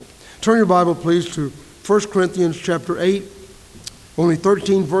Turn your Bible, please, to 1 Corinthians chapter 8. Only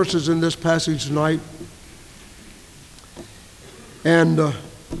 13 verses in this passage tonight. And,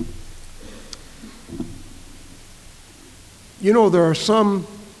 there are some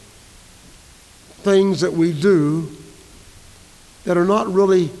things that we do that are not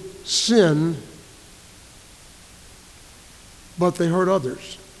really sin, but they hurt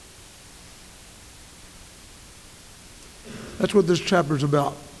others. That's what this chapter is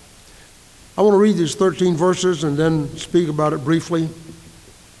about. I want to read these 13 verses and then speak about it briefly.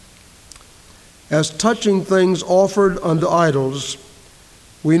 As touching things offered unto idols,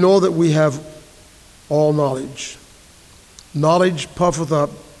 we know that we have all knowledge. Knowledge puffeth up,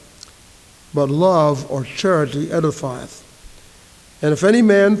 but love or charity edifieth. And if any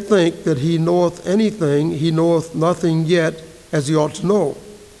man think that he knoweth anything, he knoweth nothing yet as he ought to know.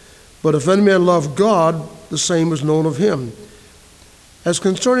 But if any man love God, the same is known of him. As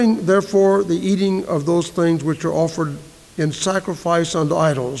concerning, therefore, the eating of those things which are offered in sacrifice unto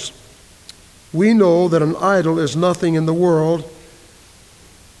idols, we know that an idol is nothing in the world,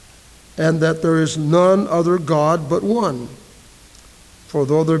 and that there is none other God but one. For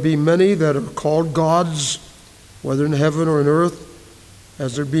though there be many that are called gods, whether in heaven or in earth,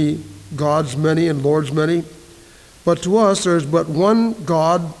 as there be gods many and lords many, but to us there is but one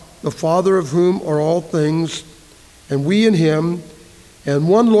God, the Father of whom are all things, and we in him, and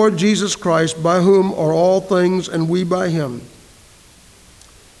one Lord Jesus Christ, by whom are all things, and we by him.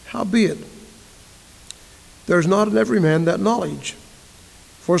 Howbeit, there is not in every man that knowledge.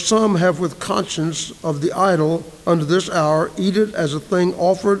 For some have with conscience of the idol unto this hour eat it as a thing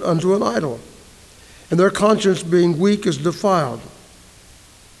offered unto an idol, and their conscience being weak is defiled.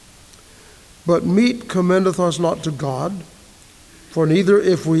 But meat commendeth us not to God, for neither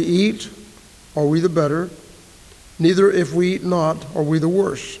if we eat are we the better, neither if we eat not are we the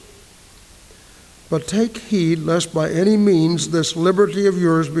worse. But take heed lest by any means this liberty of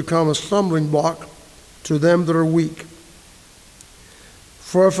yours become a stumbling block to them that are weak.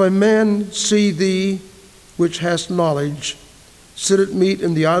 For if a man see thee, which hast knowledge, sit at meat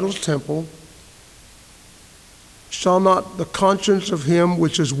in the idol's temple, shall not the conscience of him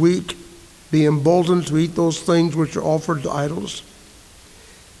which is weak be emboldened to eat those things which are offered to idols?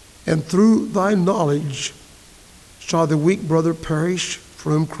 And through thy knowledge shall the weak brother perish,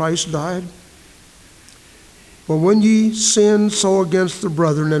 for whom Christ died? But when ye sin so against the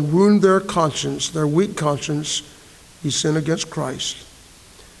brethren, and wound their conscience, their weak conscience, ye sin against Christ.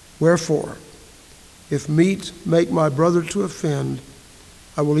 Wherefore, if meat make my brother to offend,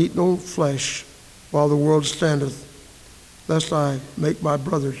 I will eat no flesh while the world standeth, lest I make my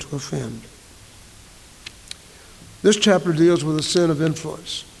brother to offend. This chapter deals with the sin of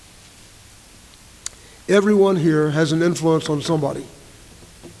influence. Everyone here has an influence on somebody.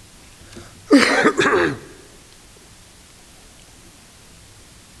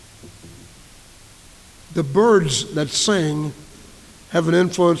 The birds that sing have an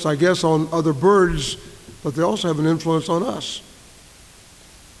influence, I guess, on other birds, but they also have an influence on us.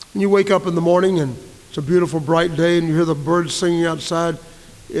 When you wake up in the morning and it's a beautiful, bright day and you hear the birds singing outside,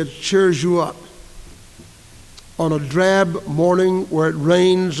 it cheers you up. On a drab morning where it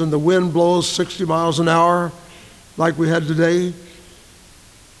rains and the wind blows 60 miles an hour, like we had today,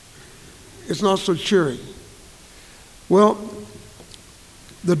 it's not so cheery. Well,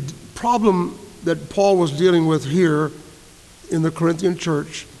 the problem that Paul was dealing with here in the Corinthian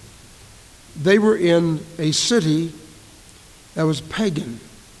church, they were in a city that was pagan.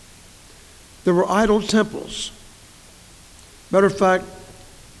 There were idol temples. Matter of fact,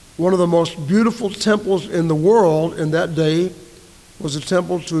 one of the most beautiful temples in the world in that day was a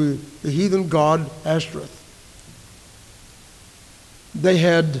temple to the heathen god Ashtoreth. They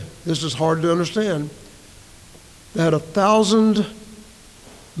had, this is hard to understand, they had 1,000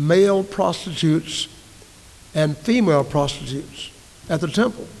 male prostitutes and female prostitutes at the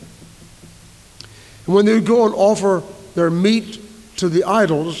temple. And when they would go and offer their meat to the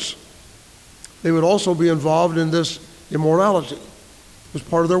idols, they would also be involved in this immorality. It was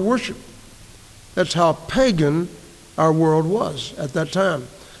part of their worship. That's how pagan our world was at that time.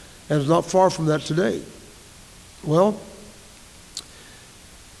 And it's not far from that today. Well,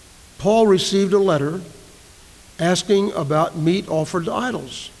 Paul received a letter asking about meat offered to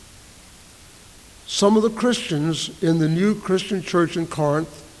idols. Some of the Christians in the new Christian church in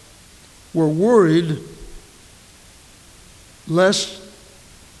Corinth were worried lest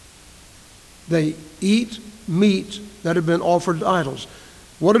they eat meat that had been offered to idols.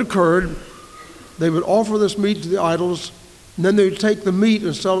 What had occurred, they would offer this meat to the idols, and then they would take the meat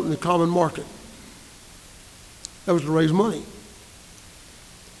and sell it in the common market. That was to raise money.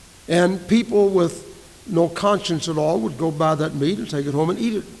 And people with no conscience at all would go buy that meat and take it home and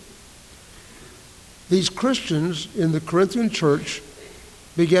eat it. These Christians in the Corinthian church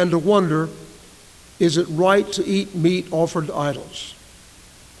began to wonder, is it right to eat meat offered to idols?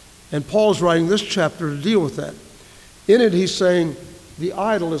 And Paul's writing this chapter to deal with that. In it, he's saying, the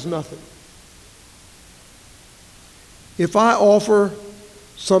idol is nothing. If I offer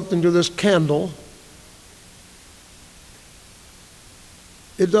something to this candle,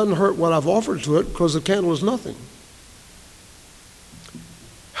 it doesn't hurt what I've offered to it because the candle is nothing.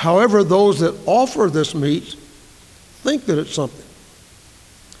 However, those that offer this meat think that it's something.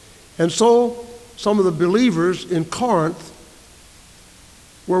 And so some of the believers in Corinth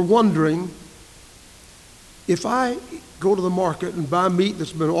were wondering, if I go to the market and buy meat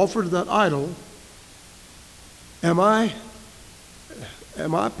that's been offered to that idol, am I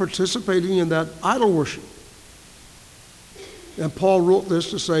participating in that idol worship? And Paul wrote this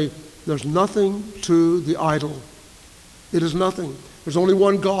to say, there's nothing to the idol. It is nothing. There's only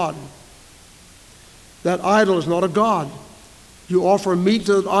one God. That idol is not a God. You offer meat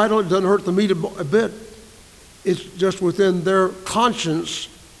to the idol, it doesn't hurt the meat a bit. It's just within their conscience,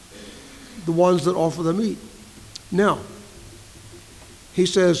 the ones that offer the meat. Now, he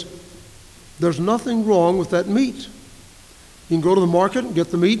says, there's nothing wrong with that meat. You can go to the market and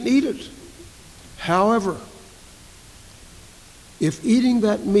get the meat and eat it. However, if eating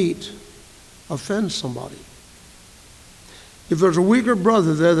that meat offends somebody, if there's a weaker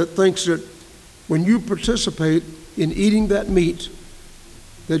brother there that thinks that when you participate in eating that meat,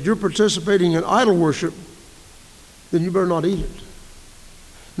 that you're participating in idol worship, then you better not eat it.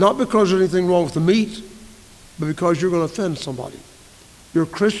 Not because there's anything wrong with the meat, but because you're going to offend somebody. Your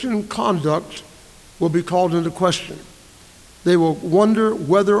Christian conduct will be called into question. They will wonder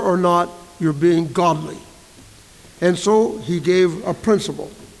whether or not you're being godly. And so he gave a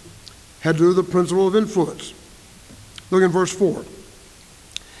principle. Had to do with the principle of influence. Look in verse 4.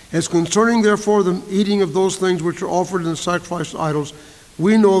 As concerning, therefore, the eating of those things which are offered in sacrifice to idols,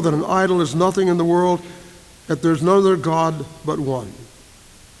 we know that an idol is nothing in the world, that there's no other God but one.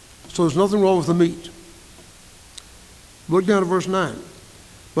 So there's nothing wrong with the meat. Look down at verse 9.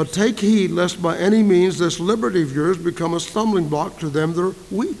 But take heed lest by any means this liberty of yours become a stumbling block to them that are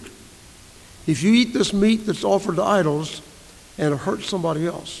weak. If you eat this meat that's offered to idols and it hurts somebody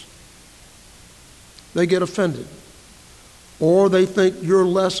else, they get offended. Or they think you're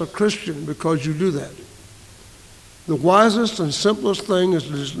less a Christian because you do that. The wisest and simplest thing is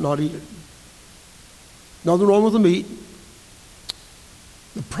to just not eat it. Nothing wrong with the meat.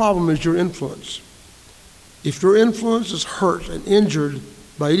 The problem is your influence. If your influence is hurt and injured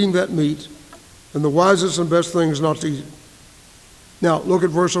by eating that meat, then the wisest and best thing is not to eat it. Now, look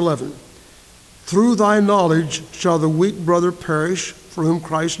at verse 11. Through thy knowledge shall the weak brother perish for whom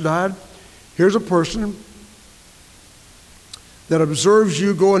Christ died. Here's a person that observes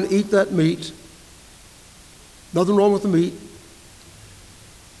you go and eat that meat. Nothing wrong with the meat.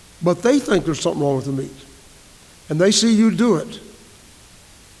 But they think there's something wrong with the meat. And they see you do it.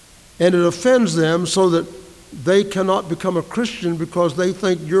 And it offends them so that they cannot become a Christian because they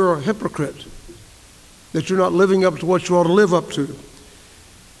think you're a hypocrite, that you're not living up to what you ought to live up to.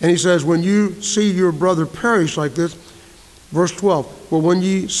 And he says, when you see your brother perish like this, verse 12, well, when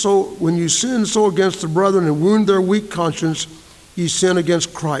you sin so against the brethren and wound their weak conscience, ye sin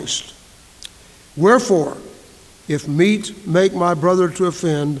against Christ. Wherefore, if meat make my brother to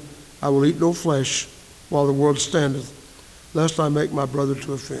offend, I will eat no flesh while the world standeth, lest I make my brother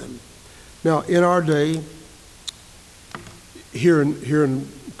to offend. Now, in our day, here in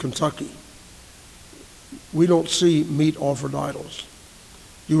Kentucky, we don't see meat offered to idols.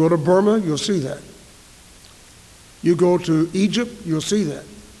 You go to Burma, you'll see that. You go to Egypt, you'll see that.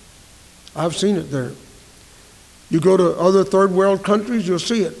 I've seen it there. You go to other third world countries, you'll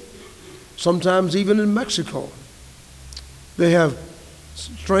see it. Sometimes even in Mexico. They have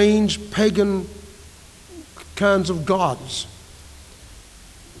strange pagan kinds of gods.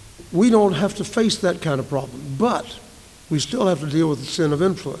 We don't have to face that kind of problem, but we still have to deal with the sin of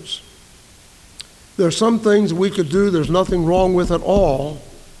influence. There are some things we could do there's nothing wrong with at all,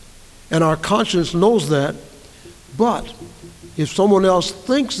 and our conscience knows that, but if someone else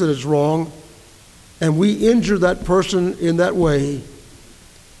thinks that it's wrong, and we injure that person in that way,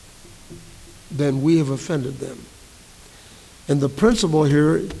 then we have offended them. And the principle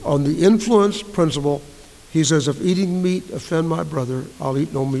here, on the influence principle, he says, if eating meat offend my brother, I'll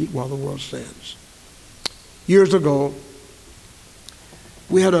eat no meat while the world stands. Years ago,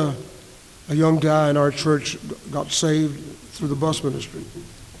 we had a young guy in our church got saved through the bus ministry.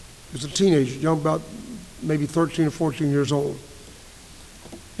 He was a teenager, young, about maybe 13 or 14 years old.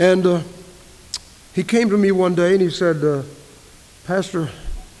 And he came to me one day and he said, Pastor,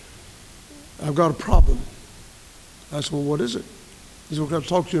 I've got a problem. I said, well, what is it? He said, I've got to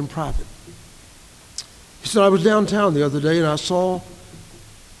talk to you in private. He said, I was downtown the other day and I saw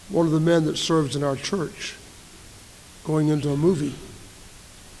one of the men that serves in our church going into a movie.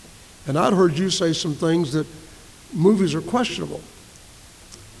 And I'd heard you say some things that movies are questionable.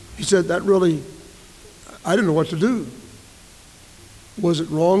 He said, that really, I didn't know what to do. Was it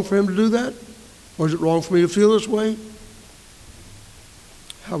wrong for him to do that? Or is it wrong for me to feel this way?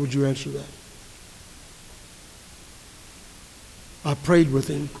 How would you answer that? I prayed with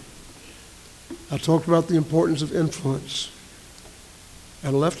him. I talked about the importance of influence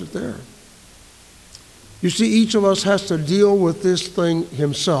and left it there. You see, each of us has to deal with this thing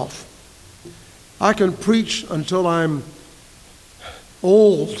himself. I can preach until I'm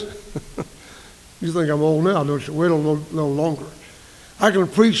old. You think I'm old now, don't you? Wait a little longer. I can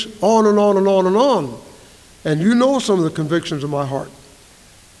preach on and on and on and on. And you know some of the convictions of my heart.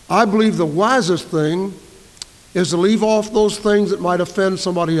 I believe the wisest thing is to leave off those things that might offend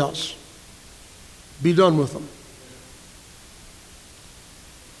somebody else. Be done with them.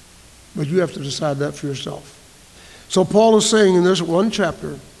 But you have to decide that for yourself. So Paul is saying in this one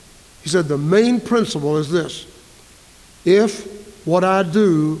chapter, he said the main principle is this. If what I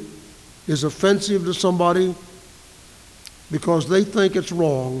do is offensive to somebody because they think it's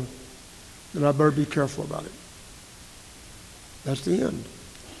wrong, then I better be careful about it. That's the end.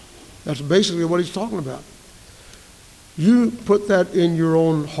 That's basically what he's talking about. You put that in your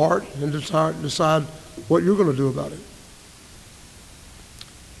own heart and decide what you're going to do about it.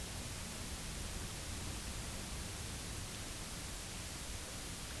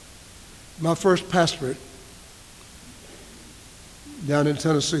 My first pastorate down in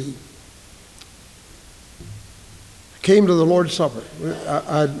Tennessee came to the Lord's Supper.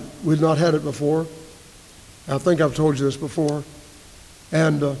 We'd not had it before. I think I've told you this before.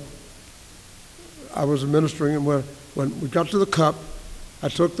 And I was ministering, and when we got to the cup, I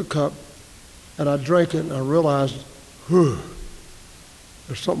took the cup, and I drank it, and I realized, there's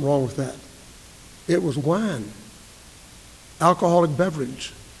something wrong with that. It was wine, alcoholic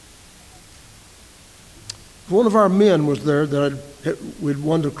beverage. One of our men was there that we'd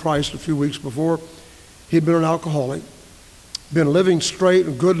won to Christ a few weeks before. He'd been an alcoholic, been living straight,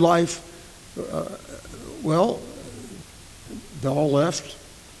 a good life. They all left.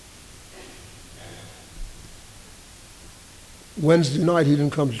 Wednesday night, he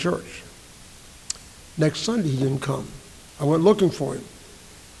didn't come to church. Next Sunday, he didn't come. I went looking for him.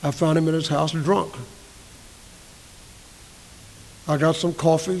 I found him in his house drunk. I got some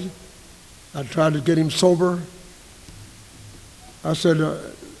coffee. I tried to get him sober. I said,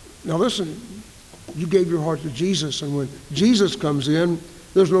 now listen, you gave your heart to Jesus, and when Jesus comes in,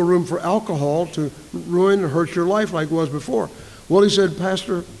 there's no room for alcohol to ruin and hurt your life like it was before. Well, he said,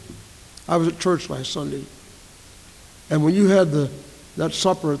 Pastor, I was at church last Sunday, and when you had that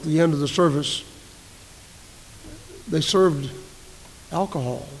supper at the end of the service, they served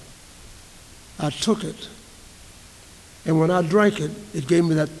alcohol. I took it. And when I drank it, it gave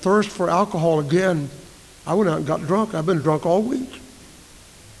me that thirst for alcohol again. I went out and got drunk. I've been drunk all week.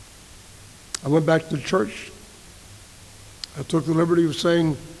 I went back to the church. I took the liberty of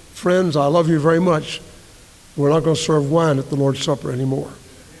saying, friends, I love you very much. We're not going to serve wine at the Lord's Supper anymore.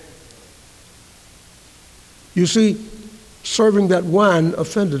 You see, serving that wine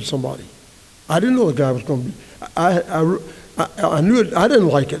offended somebody. I didn't know the guy was going to be. I knew it. I didn't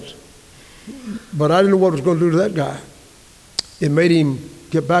like it. But I didn't know what it was going to do to that guy. It made him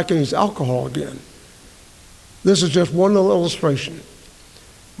get back in his alcohol again. This is just one little illustration.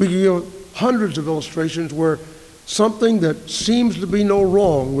 We can give hundreds of illustrations where something that seems to be no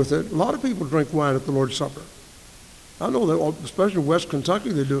wrong with it. A lot of people drink wine at the Lord's Supper. I know that, especially in West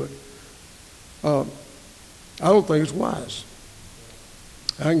Kentucky, they do it. I don't think it's wise.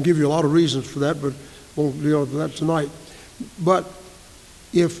 I can give you a lot of reasons for that, but won't deal with that tonight. But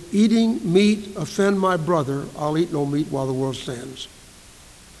if eating meat offend my brother, I'll eat no meat while the world stands.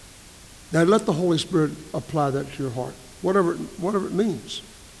 Now let the Holy Spirit apply that to your heart, whatever it means.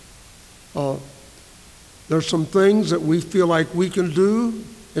 There's some things that we feel like we can do.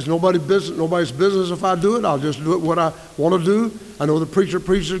 It's nobody's business if I do it. I'll just do it what I want to do. I know the preacher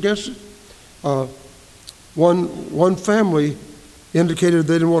preaches against it. One family indicated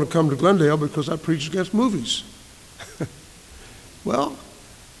they didn't want to come to Glendale because I preached against movies. Well,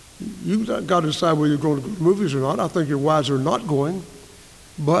 you've got to decide whether you're going to go to movies or not. I think you're wiser not going,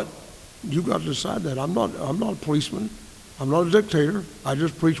 but you've got to decide that. I'm not a policeman. I'm not a dictator. I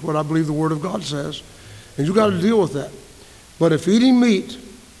just preach what I believe the Word of God says, and you've got to deal with that. But if eating meat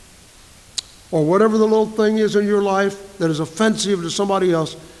or whatever the little thing is in your life that is offensive to somebody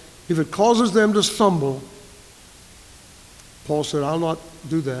else, if it causes them to stumble, Paul said, I'll not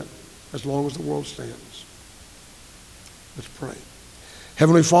do that as long as the world stands. Let's pray.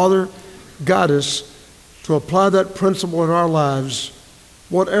 Heavenly Father, guide us to apply that principle in our lives,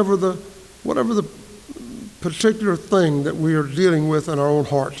 whatever the particular thing that we are dealing with in our own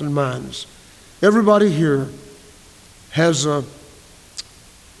hearts and minds. Everybody here has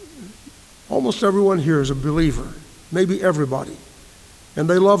almost everyone here is a believer, maybe everybody, and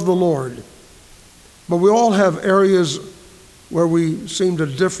they love the Lord. But we all have areas where we seem to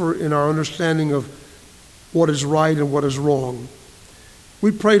differ in our understanding of what is right and what is wrong.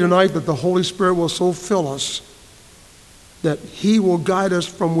 We pray tonight that the Holy Spirit will so fill us that He will guide us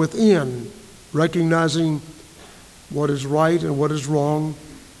from within, recognizing what is right and what is wrong.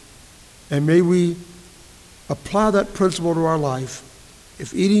 And may we apply that principle to our life.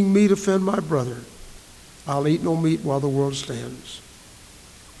 If eating meat offend my brother, I'll eat no meat while the world stands.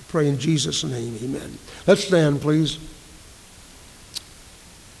 We pray in Jesus' name, amen. Let's stand, please.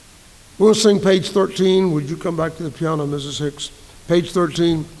 We'll sing page 13. Would you come back to the piano, Mrs. Hicks? Page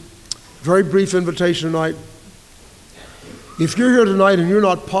 13. Very brief invitation tonight. If you're here tonight and you're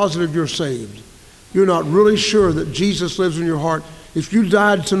not positive you're saved, you're not really sure that Jesus lives in your heart, if you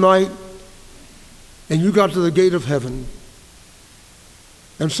died tonight and you got to the gate of heaven,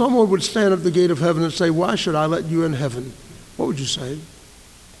 and someone would stand at the gate of heaven and say, why should I let you in heaven? What would you say?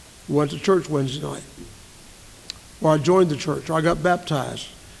 You went to church Wednesday night. Or I joined the church. Or I got baptized.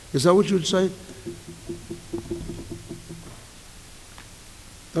 Is that what you would say?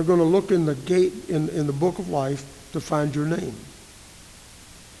 They're going to look in the gate, in the book of life, to find your name.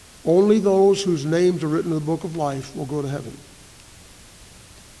 Only those whose names are written in the book of life will go to heaven.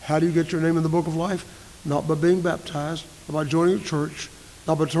 How do you get your name in the book of life? Not by being baptized, not by joining a church,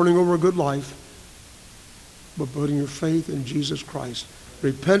 not by turning over a good life, but putting your faith in Jesus Christ,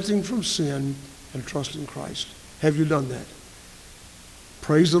 repenting from sin and trusting Christ. Have you done that?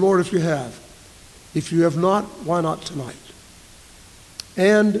 Praise the Lord if you have. If you have not, why not tonight?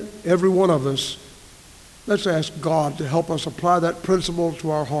 And every one of us, let's ask God to help us apply that principle to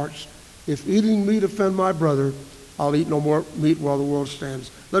our hearts. If eating meat offend my brother, I'll eat no more meat while the world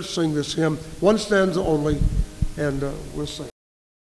stands. Let's sing this hymn. One stanza only, and we'll sing.